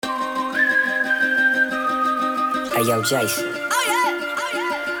Hey, yo, Jason. Oh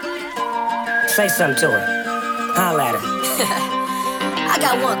yeah. Say something to her. Holla at her. I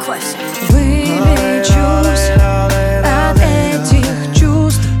got one question. We may choose